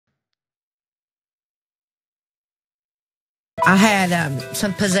I had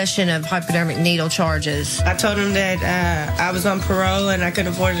some possession of hypodermic needle charges. I told him that I was on parole and I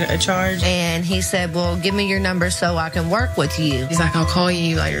couldn't afford a charge. And he said, well, give me your number so I can work with you. He's like, I'll call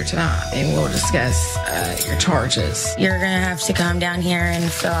you later tonight and we'll discuss your charges. You're going to have to come down here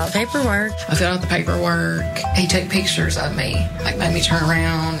and fill out paperwork. I filled out the paperwork. He took pictures of me, like made me turn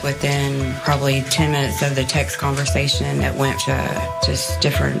around. Within probably 10 minutes of the text conversation, it went to just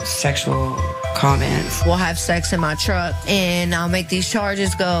different sexual comments. We'll have sex in my truck and I'll make these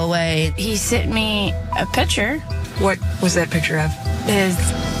charges go away. He sent me a picture. What was that picture of? His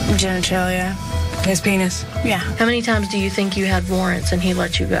genitalia. His penis? Yeah. How many times do you think you had warrants and he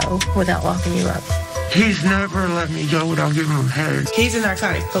let you go without locking you up? He's never let me go without giving him head. He's a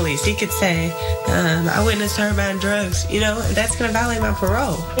narcotic police. He could say, I witnessed her buying drugs, and that's going to violate my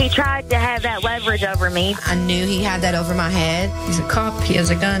parole. He tried to have that leverage over me. I knew he had that over my head. He's a cop. He has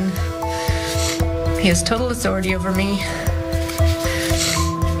a gun. He has total authority over me.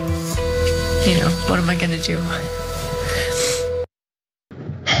 What am I going to do?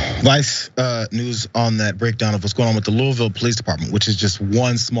 Vice news on that breakdown of what's going on with the Louisville Police Department, which is just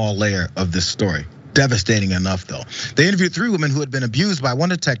one small layer of this story. Devastating enough, though. They interviewed 3 women who had been abused by one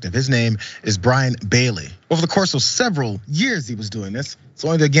detective. His name is Brian Bailey. Over the course of several years he was doing this. It's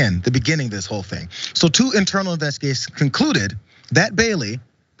only, again, the beginning of this whole thing. So 2 internal investigations concluded that Bailey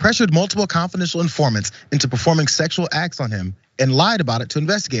pressured multiple confidential informants into performing sexual acts on him and lied about it to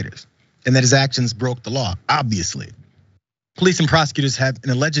investigators. And that his actions broke the law, obviously. Police and prosecutors have an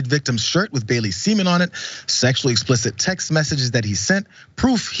alleged victim's shirt with Bailey's semen on it, sexually explicit text messages that he sent,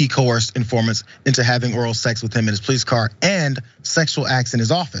 proof he coerced informants into having oral sex with him in his police car, and sexual acts in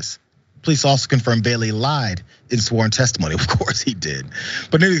his office. Police also confirmed Bailey lied in sworn testimony. Of course he did.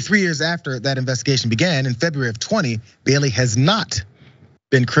 But nearly 3 years after that investigation began, in February of 2020, Bailey has not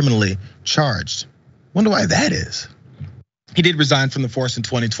been criminally charged. Wonder why that is. He did resign from the force in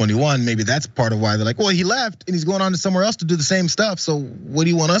 2021. Maybe that's part of why they're like, well, he left and he's going on to somewhere else to do the same stuff. So what do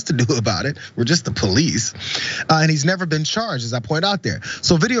you want us to do about it? We're just the police. And he's never been charged, as I point out there.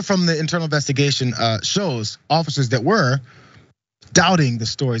 So video from the internal investigation shows officers that were doubting the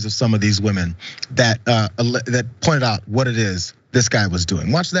stories of some of these women that pointed out what it is this guy was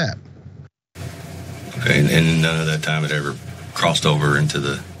doing. Watch that. Okay, and none of that time it ever crossed over into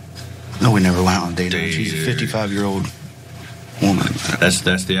the. No, we never went on a date. She's a 55-year-old woman.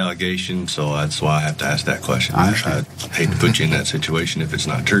 That's the allegation, so that's why I have to ask that question. I hate to put you in that situation if it's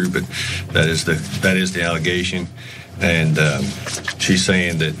not true, but that is the allegation, and she's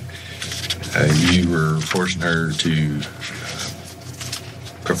saying that you were forcing her to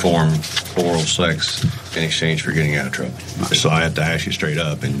perform oral sex in exchange for getting out of trouble. So I have to ask you straight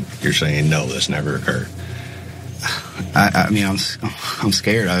up, and you're saying no, that's never occurred. I mean, I'm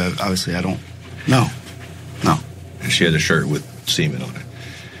scared. Obviously, I don't. No. She had a shirt with semen on it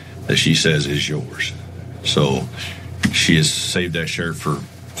that she says is yours. So she has saved that shirt for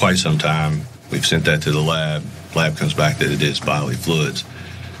quite some time. We've sent that to the lab. Lab comes back that it is bodily fluids.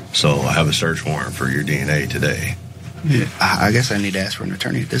 So I have a search warrant for your DNA today. Yeah, I guess I need to ask for an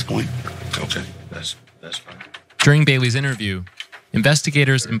attorney at this point. Okay, that's fine. During Bailey's interview,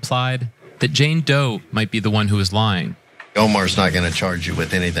 investigators implied that Jane Doe might be the one who was lying. Omar's not going to charge you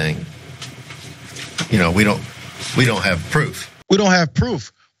with anything. We don't have proof. We don't have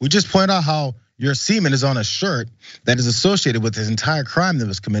proof. We just point out how your semen is on a shirt that is associated with this entire crime that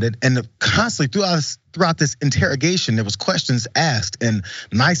was committed. And constantly throughout this interrogation, there was questions asked and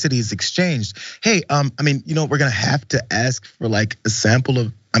niceties exchanged. Hey, we're gonna have to ask for like a sample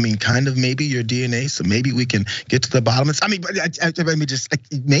of, kind of maybe your DNA, so maybe we can get to the bottom of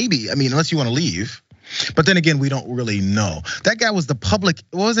it. Maybe, unless you want to leave. But then again, we don't really know. That guy was the public,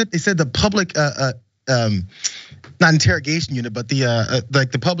 what was it? They said the public, not interrogation unit, but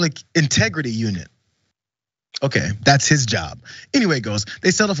the public integrity unit. Okay, that's his job. Anyway, it goes,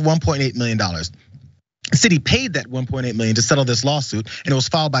 they settled for $1.8 million. The city paid that $1.8 million to settle this lawsuit, and it was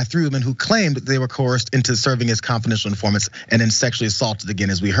filed by 3 women who claimed they were coerced into serving as confidential informants and then sexually assaulted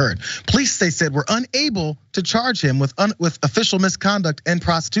again, as we heard. Police, they said, were unable to charge him with official misconduct and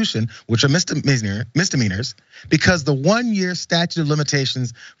prostitution, which are misdemeanors, because the 1-year statute of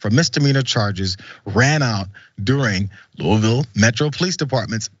limitations for misdemeanor charges ran out during Louisville Metro Police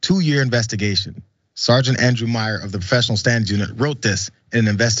Department's 2-year investigation. Sergeant Andrew Meyer of the Professional Standards Unit wrote this in an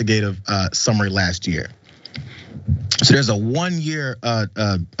investigative summary last year. So there's a 1-year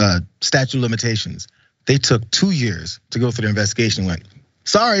statute of limitations. They took 2 years to go through the investigation and went,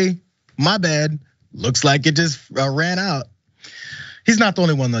 sorry, my bad. Looks like it just ran out. He's not the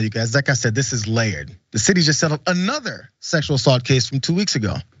only one though, you guys. Like I said, this is layered. The city just settled another sexual assault case from 2 weeks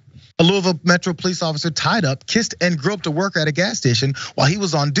ago. A Louisville Metro police officer tied up, kissed, and groped a worker at a gas station while he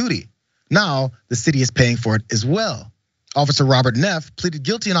was on duty. Now, the city is paying for it as well. Officer Robert Neff pleaded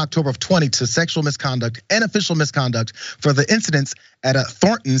guilty in October of 20 to sexual misconduct and official misconduct for the incidents at a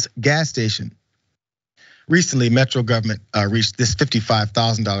Thornton's gas station. Recently, Metro government reached this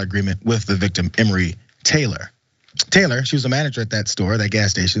 $55,000 agreement with the victim, Emery Taylor. Taylor, she was a manager at that store, that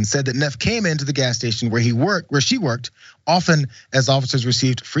gas station, said that Neff came into the gas station where she worked, often as officers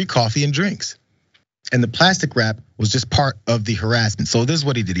received free coffee and drinks. And the plastic wrap was just part of the harassment. So this is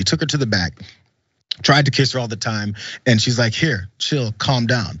what he did. He took her to the back, tried to kiss her all the time, and she's like, here, chill, calm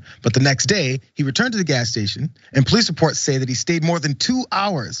down. But the next day, he returned to the gas station, and police reports say that he stayed more than 2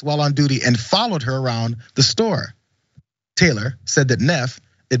 hours while on duty and followed her around the store. Taylor said that Neff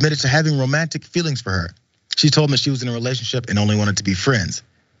admitted to having romantic feelings for her. She told him that she was in a relationship and only wanted to be friends.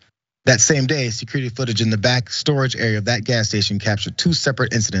 That same day, security footage in the back storage area of that gas station captured 2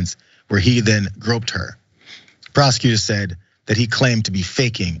 separate incidents where he then groped her. Prosecutors said that he claimed to be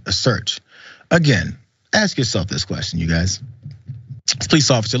faking a search. Again, ask yourself this question, you guys. This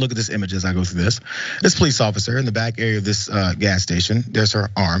police officer, look at this image as I go through this. This police officer in the back area of this gas station, there's her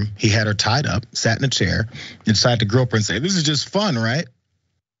arm. He had her tied up, sat in a chair, and decided to grope her and say, this is just fun, right?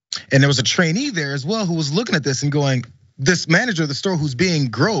 And there was a trainee there as well who was looking at this and going, this manager of the store who's being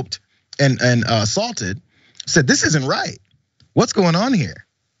groped and assaulted said, this isn't right. What's going on here?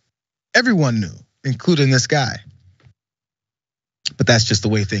 Everyone knew, including this guy. But that's just the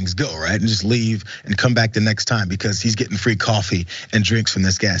way things go, right? And just leave and come back the next time because he's getting free coffee and drinks from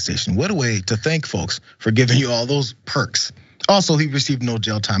this gas station. What a way to thank folks for giving you all those perks. Also, he received no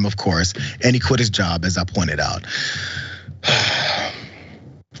jail time, of course, and he quit his job, as I pointed out.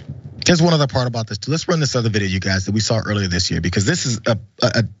 There's one other part about this too. Let's run this other video, you guys, that we saw earlier this year, because this is a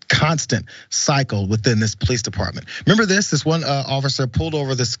constant cycle within this police department. Remember this? This one officer pulled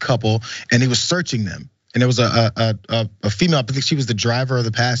over this couple and he was searching them. And there was a female, I think she was the driver or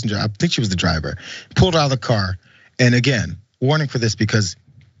the passenger. I think she was the driver. Pulled out of the car. And again, warning for this because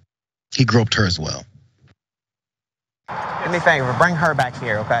he groped her as well. Do me a favor, bring her back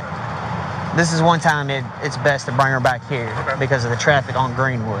here, okay? This is one time it's best to bring her back here because of the traffic on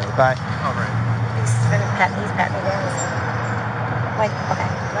Greenwood, okay? All right. He's patting me down. Like,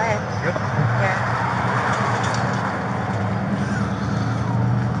 okay, go ahead. Yep. Yeah.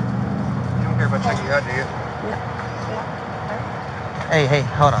 You don't care about checking you out, do you? No. Hey,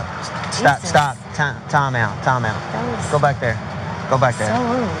 hold on. Stop. Time out. Go back there. So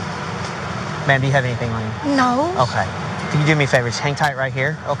rude. Ma'am, do you have anything on you? No. Okay. Can you do me a favor? Just hang tight right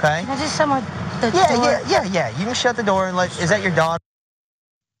here, okay? Can I just shut the door? Yeah. You can shut the door and is that your daughter?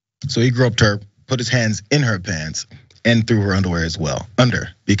 So he groped her, put his hands in her pants, and threw her underwear as well,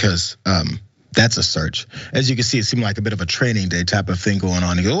 because that's a search. As you can see, it seemed like a bit of a training day type of thing going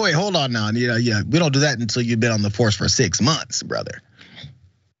on. He goes, wait, hold on now. Yeah, we don't do that until you've been on the force for 6 months, brother.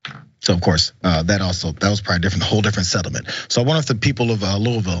 So of course, that was probably a whole different settlement. So I wonder if the people of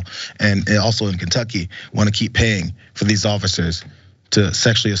Louisville and also in Kentucky want to keep paying for these officers to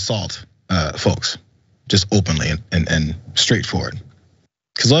sexually assault folks, just openly and straightforward.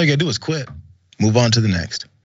 Because all you gotta do is quit, move on to the next.